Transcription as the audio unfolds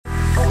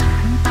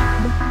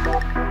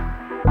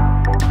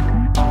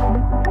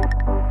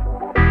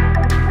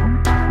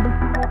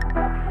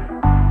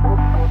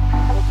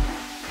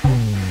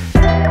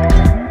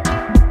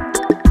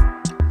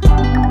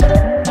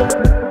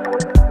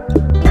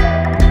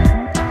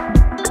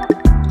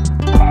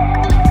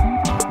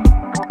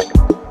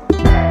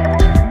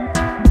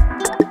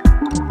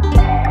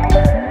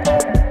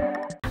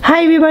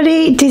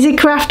everybody, Dizzy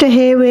Crafter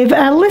here with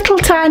a little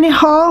tiny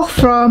haul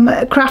from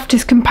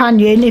Crafter's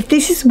Companion. If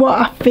this is what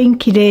I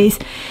think it is,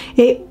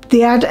 they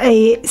had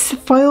a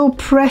foil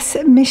press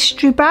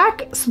mystery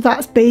bag, so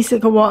that's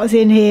basically what's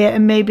in here,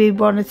 and maybe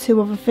one or two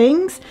other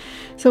things.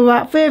 So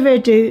without further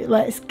ado,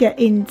 let's get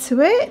into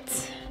it.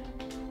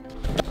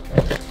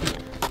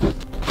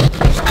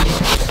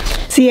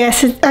 So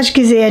yes, as you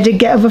can see, I did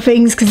get other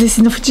things because this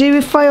is nothing to do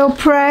with foil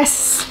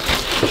press.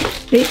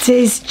 It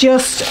is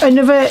just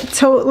another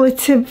Totally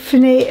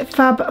Tiffany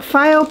Fab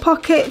file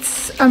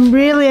pockets. I'm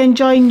really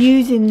enjoying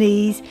using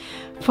these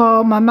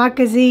for my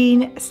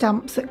magazine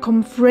stamps that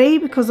come free,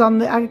 because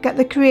I get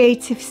the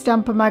Creative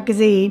Stamper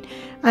magazine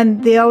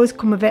and they always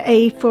come with an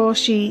A4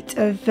 sheet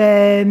of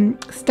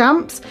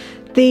stamps.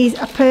 These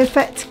are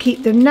perfect to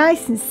keep them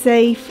nice and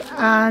safe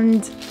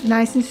and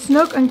nice and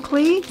snug and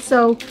clean.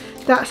 So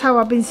that's how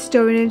I've been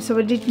storing them. So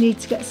I did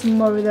need to get some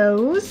more of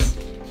those.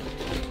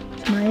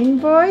 My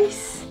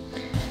invoice.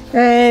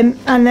 And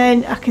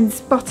then I can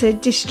spot a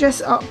Distress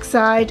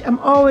Oxide. I'm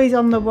always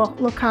on the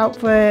lookout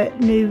for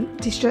new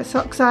Distress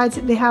Oxides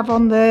that they have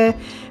on there,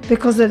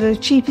 because they're the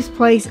cheapest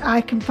place I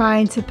can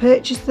find to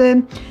purchase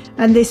them.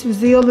 And this was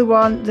the only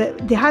one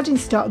that they had in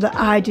stock that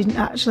I didn't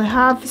actually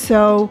have.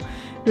 So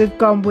we've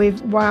gone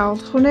with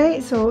Wild Honey.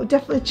 So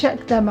definitely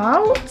check them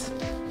out.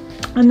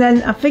 And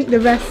then I think the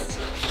rest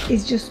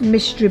is just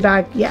mystery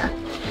bag. Yeah,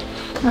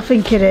 I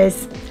think it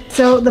is.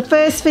 So the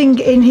first thing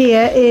in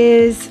here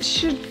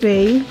should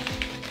be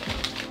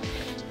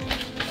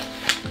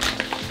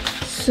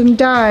some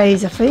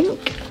dies, I think.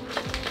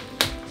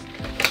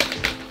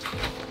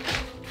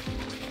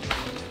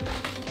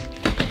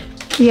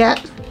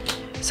 Yeah,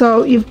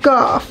 so you've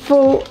got a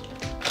full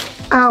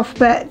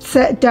alphabet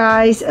set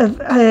dies of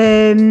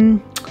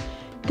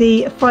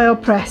the foil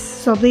press.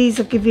 So these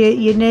will give you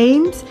your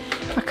names.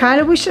 I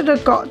kind of wish I'd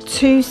have got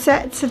two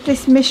sets of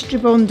this mystery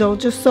bundle,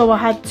 just so I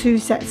had two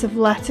sets of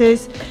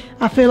letters.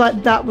 I feel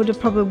like that would have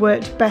probably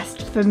worked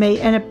best for me,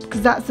 and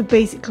because that's the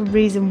basic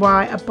reason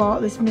why I bought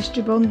this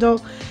mystery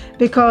bundle,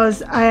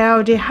 because I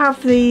already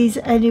have these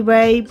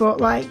anyway. But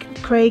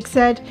like Craig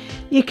said,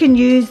 you can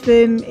use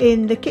them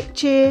in the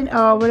kitchen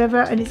or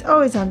whatever, and it's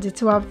always handy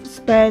to have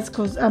spares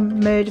because I'm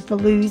murdered for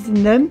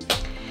losing them.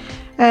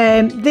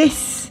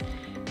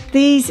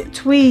 These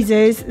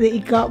tweezers that you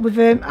got with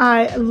them,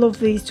 I love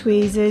these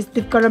tweezers.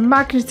 They've got a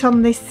magnet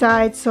on this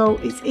side, so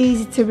it's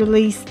easy to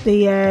release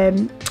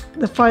the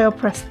foil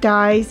press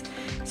dies,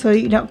 so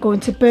you're not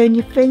going to burn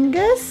your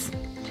fingers.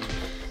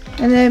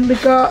 And then we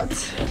got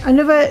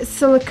another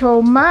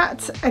silicone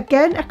mat.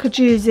 Again, I could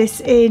use this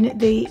in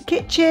the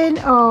kitchen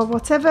or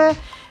whatever.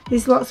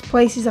 There's lots of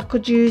places I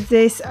could use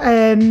this,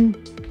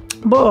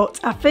 but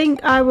I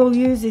think I will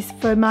use this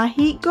for my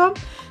heat gun,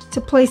 to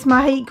place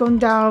my heat gun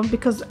down,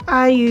 because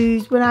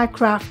when I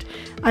craft,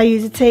 I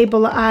use a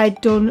table that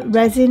I'd done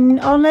resin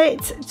on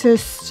it,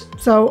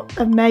 so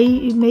it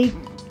may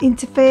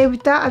interfere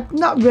with that. I've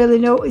not really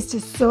noticed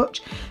as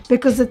such,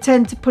 because I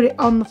tend to put it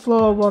on the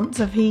floor once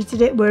I've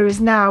heated it,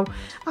 whereas now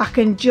I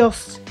can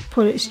just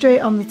put it straight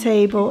on the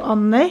table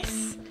on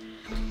this.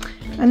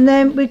 And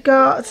then we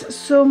got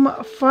some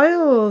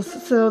foils.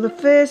 So the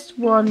first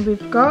one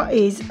we've got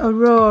is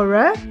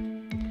Aurora.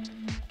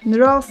 And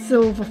they're all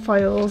silver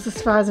foils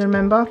as far as I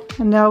remember.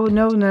 And no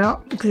they're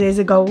not, because there's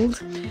a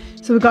gold.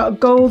 So we've got a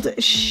gold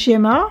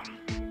shimmer.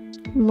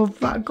 Love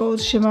that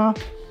gold shimmer.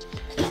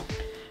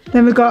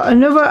 Then we've got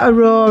another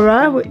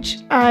Aurora, which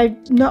I'm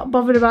not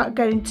bothered about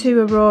getting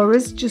two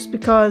Auroras, just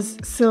because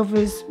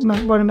silver's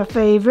one of my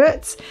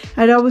favourites.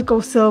 I'd always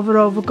go silver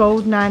over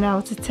gold 9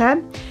 out of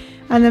 10.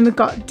 And then we've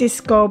got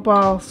Disco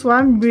Ball. So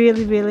I'm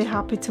really, really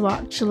happy to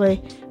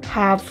actually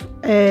have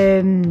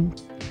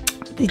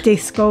the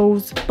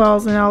discos,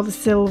 balls and all the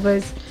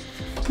silvers.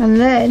 And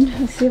then,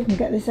 let's see if I can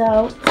get this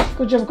out.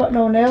 Good job I've got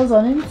no nails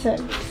on, isn't it?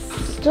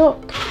 It's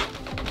stuck.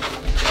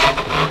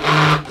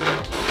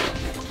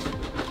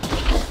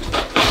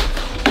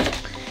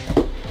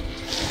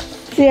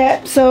 So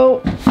yeah,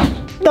 so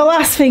the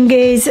last thing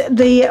is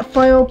the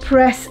foil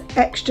press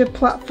extra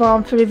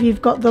platform for if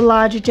you've got the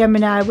larger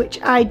Gemini, which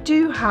I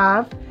do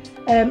have,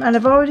 and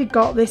I've already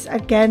got this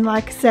again,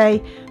 like I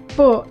say.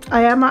 But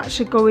I am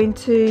actually going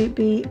to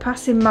be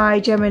passing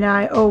my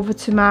Gemini over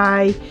to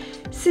my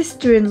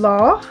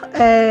sister-in-law,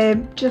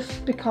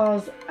 just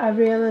because I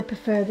really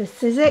prefer the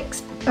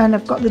Sizzix, and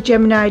I've got the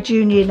Gemini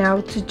Junior now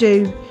to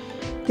do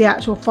the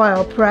actual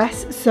foil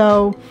press.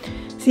 So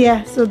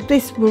yeah, so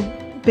this will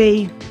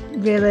be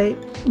really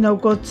no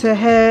good to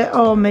her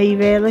or me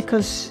really,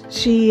 because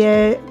she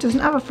doesn't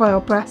have a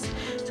foil press.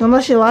 So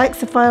unless she likes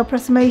the foil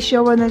press, I may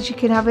show her and then she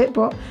can have it,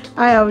 but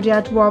I already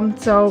had one,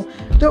 so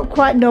don't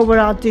quite know what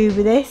I'll do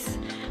with this.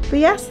 But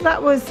yes,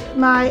 that was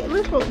my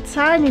little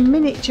tiny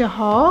miniature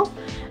haul.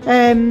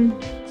 I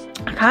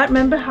can't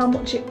remember how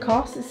much it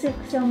cost. Let's see if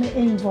I can see on the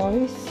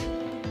invoice.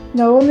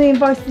 No, on the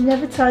invoice they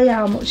never tell you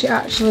how much it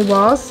actually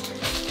was.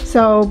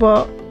 So,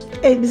 but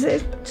it's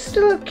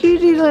still a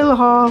cutie little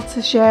haul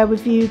to share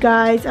with you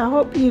guys. I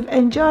hope you've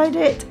enjoyed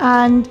it,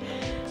 and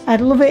I'd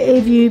love it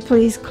if you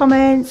please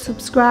comment,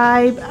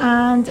 subscribe,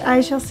 and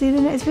I shall see you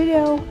in the next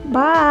video.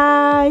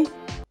 Bye.